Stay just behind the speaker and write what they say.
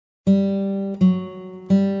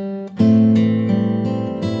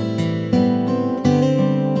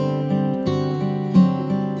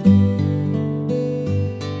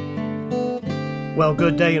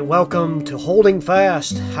good day and welcome to Holding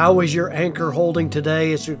Fast. How is your anchor holding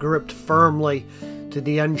today as you gripped firmly to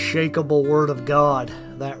the unshakable Word of God,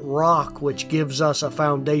 that rock which gives us a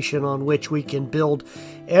foundation on which we can build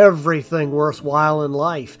everything worthwhile in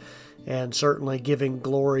life, and certainly giving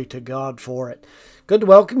glory to God for it. Good to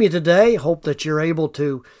welcome you today. Hope that you're able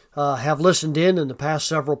to have listened in the past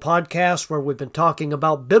several podcasts where we've been talking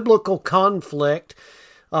about biblical conflict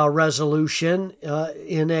resolution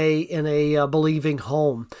in a believing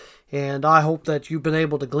home. And I hope that you've been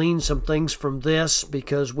able to glean some things from this,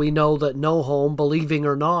 because we know that no home, believing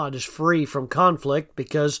or not, is free from conflict,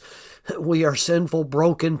 because we are sinful,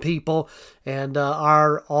 broken people, and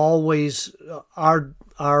our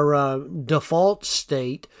default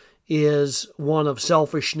state is one of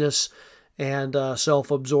selfishness and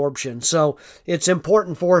self-absorption. So it's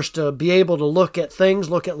important for us to be able to look at things,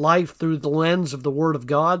 look at life through the lens of the Word of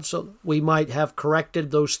God, so we might have corrected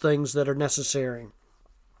those things that are necessary.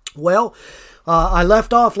 Well, I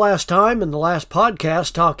left off last time in the last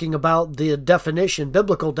podcast talking about the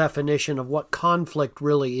biblical definition of what conflict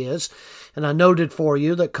really is. And I noted for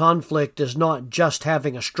you that conflict is not just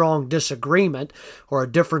having a strong disagreement or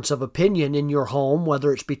a difference of opinion in your home,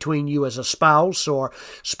 whether it's between you as a spouse or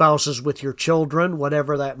spouses with your children,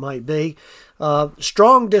 whatever that might be.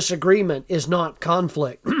 Strong disagreement is not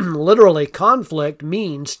conflict. Literally, conflict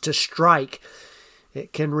means to strike.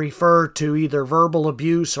 It can refer to either verbal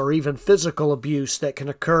abuse or even physical abuse that can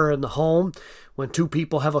occur in the home. When two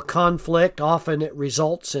people have a conflict, often it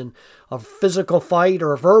results in a physical fight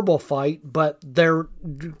or a verbal fight, but they're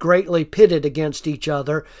greatly pitted against each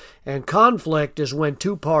other. And conflict is when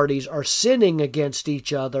two parties are sinning against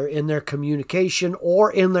each other in their communication or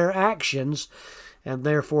in their actions, and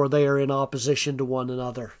therefore they are in opposition to one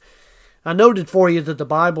another. I noted for you that the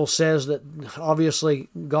Bible says that obviously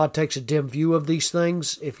God takes a dim view of these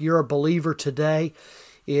things. If you're a believer today,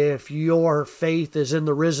 if your faith is in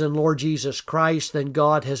the risen Lord Jesus Christ, then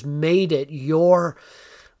God has made it your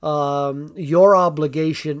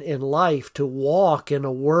obligation in life to walk in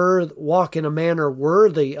a manner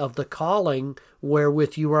worthy of the calling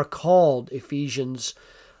wherewith you are called. Ephesians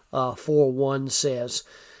 4:1 says.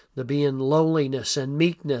 To be in lowliness and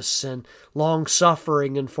meekness and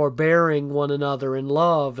long-suffering and forbearing one another in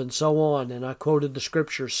love and so on. And I quoted the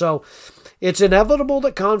scripture. So it's inevitable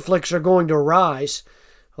that conflicts are going to arise,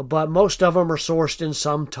 but most of them are sourced in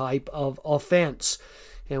some type of offense.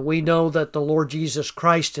 And we know that the Lord Jesus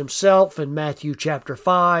Christ himself in Matthew chapter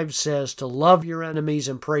 5 says to love your enemies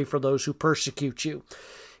and pray for those who persecute you.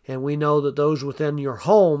 And we know that those within your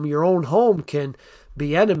own home, can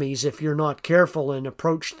be enemies if you're not careful and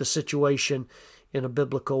approach the situation in a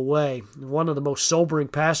biblical way. One of the most sobering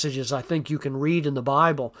passages I think you can read in the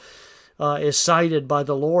Bible is cited by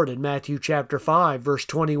the Lord in Matthew chapter 5, verse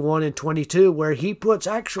 21 and 22, where he puts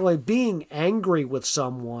actually being angry with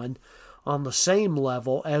someone on the same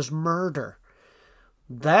level as murder.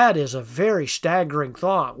 That is a very staggering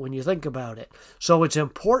thought when you think about it. So it's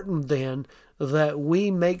important then that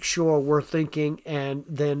we make sure we're thinking and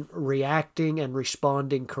then reacting and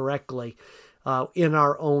responding correctly in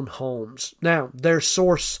our own homes. Now,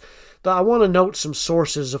 I want to note some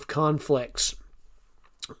sources of conflicts.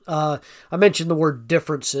 I mentioned the word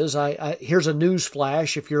differences. Here's a news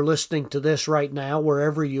flash if you're listening to this right now,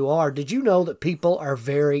 wherever you are. Did you know that people are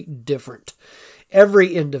very different?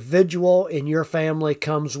 Every individual in your family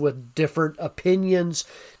comes with different opinions,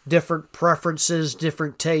 different preferences,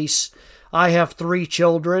 different tastes. I have 3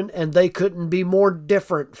 children, and they couldn't be more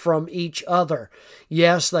different from each other.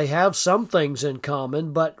 Yes, they have some things in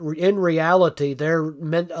common, but in reality, they're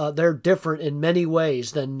different in many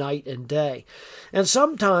ways than night and day. And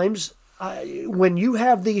sometimes, when you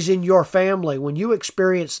have these in your family, when you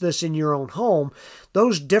experience this in your own home,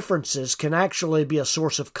 those differences can actually be a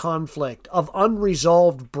source of conflict, of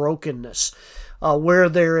unresolved brokenness, where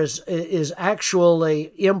there is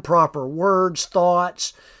actually improper words,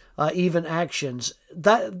 thoughts, even actions.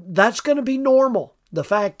 That's going to be normal. The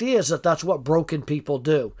fact is that that's what broken people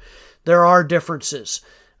do. There are differences.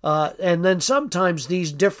 And then sometimes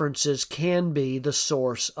these differences can be the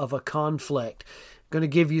source of a conflict. I'm going to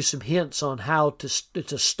give you some hints on how to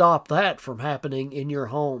stop that from happening in your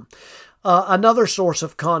home. Another source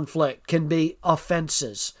of conflict can be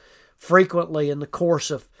offenses. Frequently in the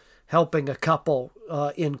course of helping a couple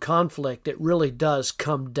in conflict, it really does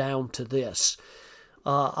come down to this.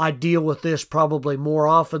 I deal with this probably more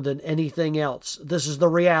often than anything else. This is the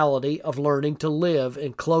reality of learning to live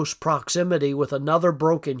in close proximity with another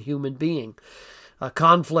broken human being.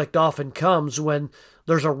 Conflict often comes when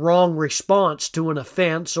there's a wrong response to an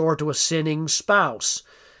offense or to a sinning spouse.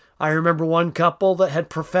 I remember one couple that had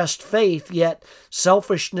professed faith, yet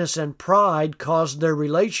selfishness and pride caused their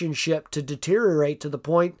relationship to deteriorate to the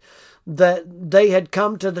point that they had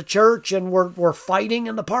come to the church and were fighting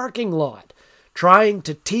in the parking lot, trying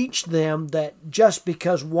to teach them that just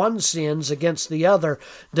because one sins against the other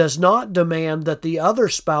does not demand that the other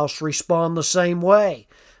spouse respond the same way,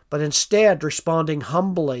 but instead responding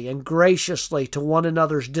humbly and graciously to one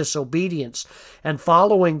another's disobedience and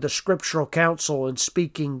following the scriptural counsel and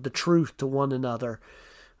speaking the truth to one another.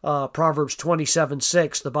 Proverbs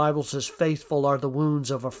 27:6, the Bible says, "Faithful are the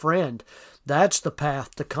wounds of a friend." That's the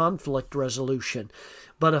path to conflict resolution.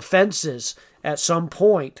 But offenses, at some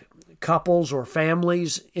point, couples or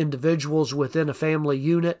families, individuals within a family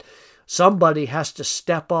unit, somebody has to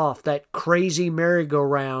step off that crazy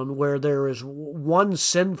merry-go-round where there is one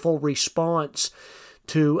sinful response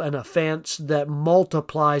to an offense that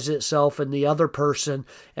multiplies itself in the other person,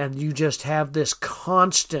 and you just have this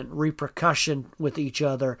constant repercussion with each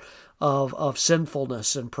other of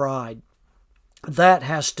sinfulness and pride. That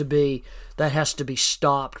has to be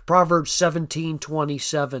stopped. Proverbs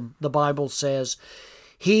 17:27, the Bible says,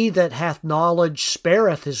 "He that hath knowledge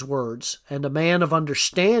spareth his words, and a man of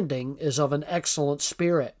understanding is of an excellent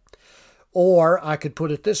spirit." Or, I could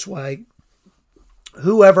put it this way,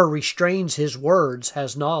 whoever restrains his words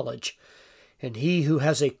has knowledge, and he who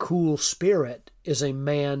has a cool spirit is a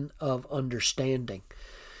man of understanding.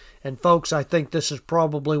 And folks, I think this is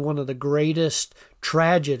probably one of the greatest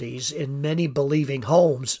tragedies in many believing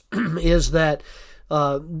homes is that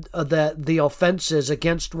the offenses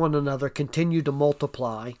against one another continue to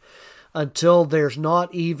multiply until there's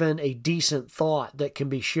not even a decent thought that can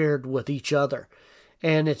be shared with each other.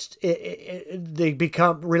 And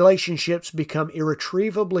relationships become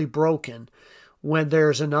irretrievably broken when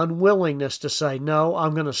there's an unwillingness to say, no,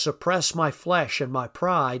 I'm going to suppress my flesh and my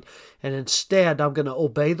pride, and instead I'm going to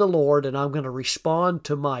obey the Lord, and I'm going to respond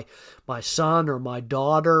to my son or my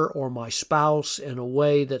daughter or my spouse in a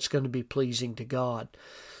way that's going to be pleasing to God.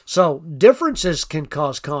 So differences can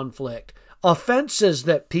cause conflict. Offenses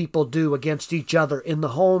that people do against each other in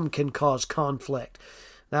the home can cause conflict.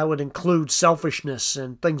 That would include selfishness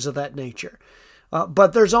and things of that nature.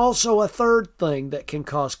 But there's also a third thing that can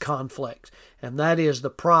cause conflict, and that is the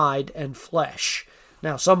pride and flesh.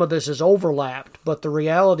 Now, some of this is overlapped, but the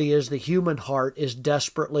reality is the human heart is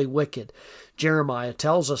desperately wicked. Jeremiah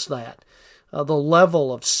tells us that. The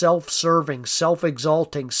level of self-serving,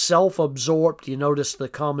 self-exalting, self-absorbed, you notice the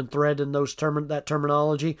common thread in that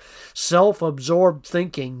terminology? Self-absorbed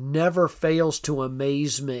thinking never fails to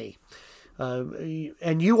amaze me.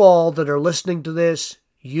 And you all that are listening to this,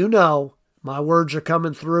 you know, my words are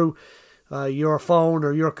coming through your phone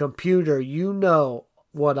or your computer. You know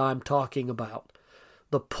what I'm talking about.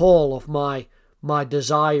 The pull of my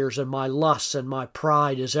desires and my lusts and my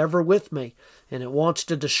pride is ever with me, and it wants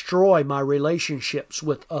to destroy my relationships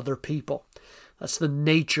with other people. That's the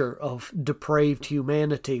nature of depraved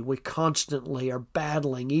humanity. We constantly are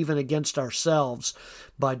battling, even against ourselves,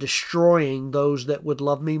 by destroying those that would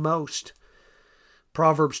love me most.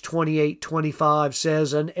 Proverbs 28:25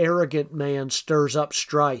 says, "An arrogant man stirs up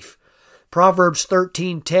strife." Proverbs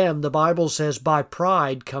 13:10, the Bible says, "By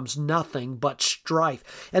pride comes nothing but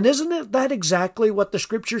strife." And isn't that exactly what the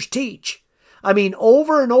Scriptures teach? I mean,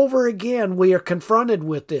 over and over again, we are confronted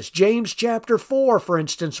with this. James chapter 4, for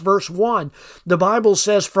instance, verse 1, the Bible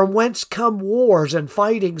says, "From whence come wars and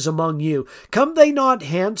fightings among you? Come they not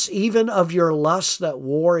hence, even of your lusts that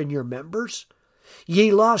war in your members?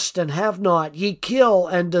 Ye lust and have not, ye kill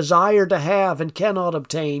and desire to have and cannot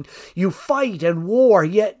obtain. You fight and war,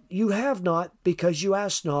 yet you have not because you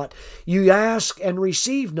ask not. You ask and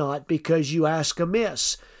receive not because you ask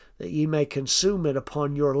amiss, that ye may consume it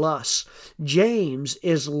upon your lusts." James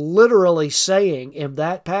is literally saying in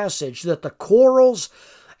that passage that the quarrels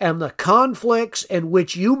and the conflicts in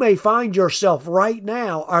which you may find yourself right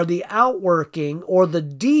now are the outworking or the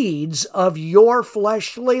deeds of your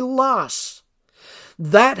fleshly lusts.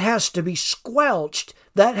 That has to be squelched.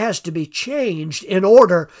 That has to be changed in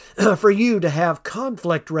order for you to have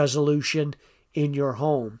conflict resolution in your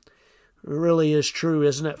home. It really is true,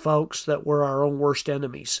 isn't it, folks, that we're our own worst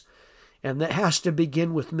enemies. And that has to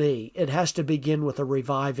begin with me. It has to begin with a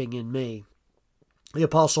reviving in me. The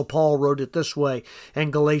Apostle Paul wrote it this way in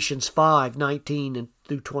Galatians 5:19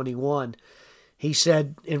 through 21. He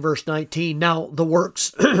said in verse 19, "Now the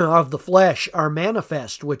works of the flesh are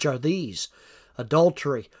manifest, which are these: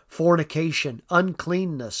 adultery, fornication,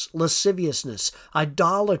 uncleanness, lasciviousness,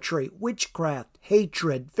 idolatry, witchcraft,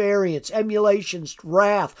 hatred, variance, emulations,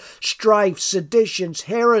 wrath, strife, seditions,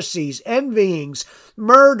 heresies, envyings,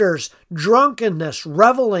 murders, drunkenness,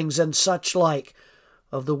 revelings, and such like,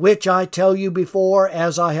 of the which I tell you before,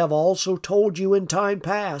 as I have also told you in time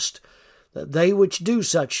past, that they which do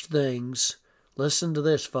such things," listen to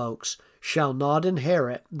this, folks, "shall not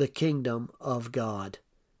inherit the kingdom of God."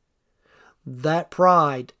 That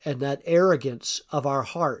pride and that arrogance of our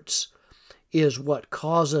hearts is what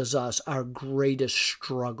causes us our greatest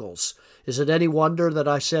struggles. Is it any wonder that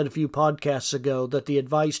I said a few podcasts ago that the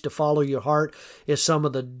advice to follow your heart is some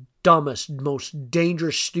of the dumbest, most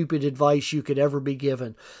dangerous, stupid advice you could ever be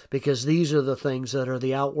given? Because these are the things that are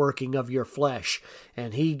the outworking of your flesh.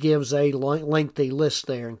 And he gives a lengthy list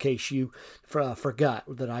there in case you forgot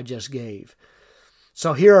that I just gave.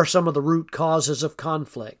 So here are some of the root causes of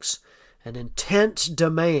conflicts. An intense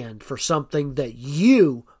demand for something that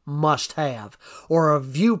you must have, or a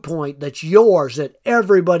viewpoint that's yours that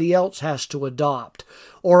everybody else has to adopt,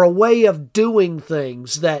 or a way of doing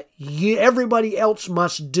things that everybody else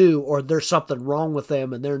must do, or there's something wrong with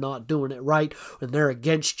them and they're not doing it right, and they're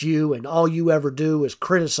against you, and all you ever do is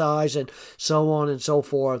criticize, and so on and so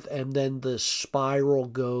forth, and then the spiral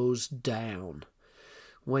goes down.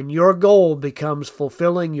 When your goal becomes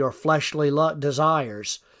fulfilling your fleshly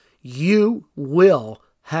desires, you will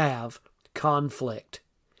have conflict.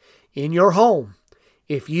 In your home,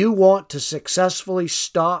 if you want to successfully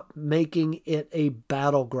stop making it a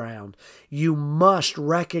battleground, you must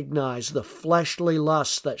recognize the fleshly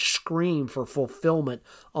lusts that scream for fulfillment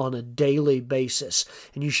on a daily basis.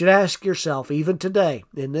 And you should ask yourself, even today,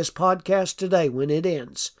 in this podcast today, when it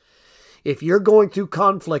ends, if you're going through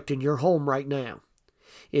conflict in your home right now,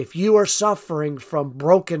 if you are suffering from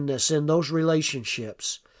brokenness in those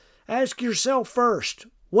relationships, ask yourself first,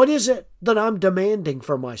 what is it that I'm demanding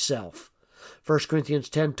for myself? 1 Corinthians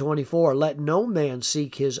 10:24, "Let no man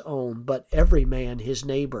seek his own, but every man his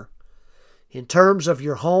neighbor." In terms of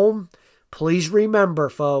your home, please remember,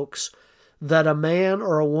 folks, that a man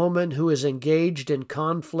or a woman who is engaged in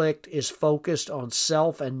conflict is focused on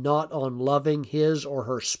self and not on loving his or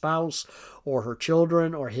her spouse or her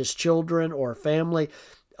children or his children or family.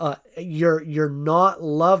 You're not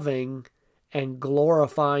loving and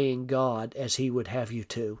glorifying God as he would have you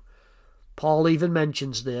to. Paul even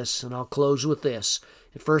mentions this, and I'll close with this.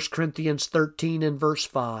 In 1 Corinthians 13 and verse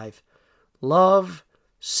 5, "Love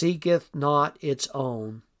seeketh not its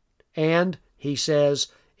own, and," he says,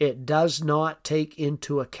 "it does not take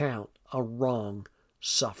into account a wrong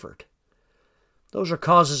suffered." Those are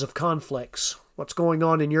causes of conflicts. What's going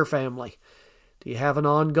on in your family? Do you have an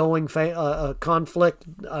ongoing conflict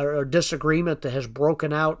or disagreement that has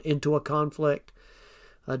broken out into a conflict?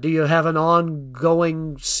 Do you have an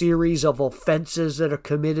ongoing series of offenses that are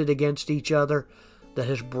committed against each other that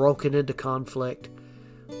has broken into conflict?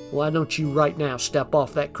 Why don't you right now step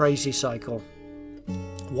off that crazy cycle?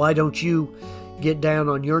 Why don't you get down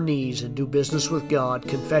on your knees and do business with God,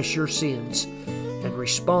 confess your sins, and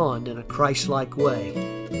respond in a Christ-like way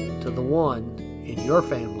to the one in your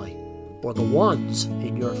family or the ones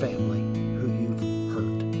in your family who you've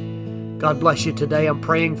hurt? God bless you today. I'm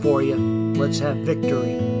praying for you. Let's have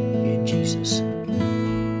victory in Jesus.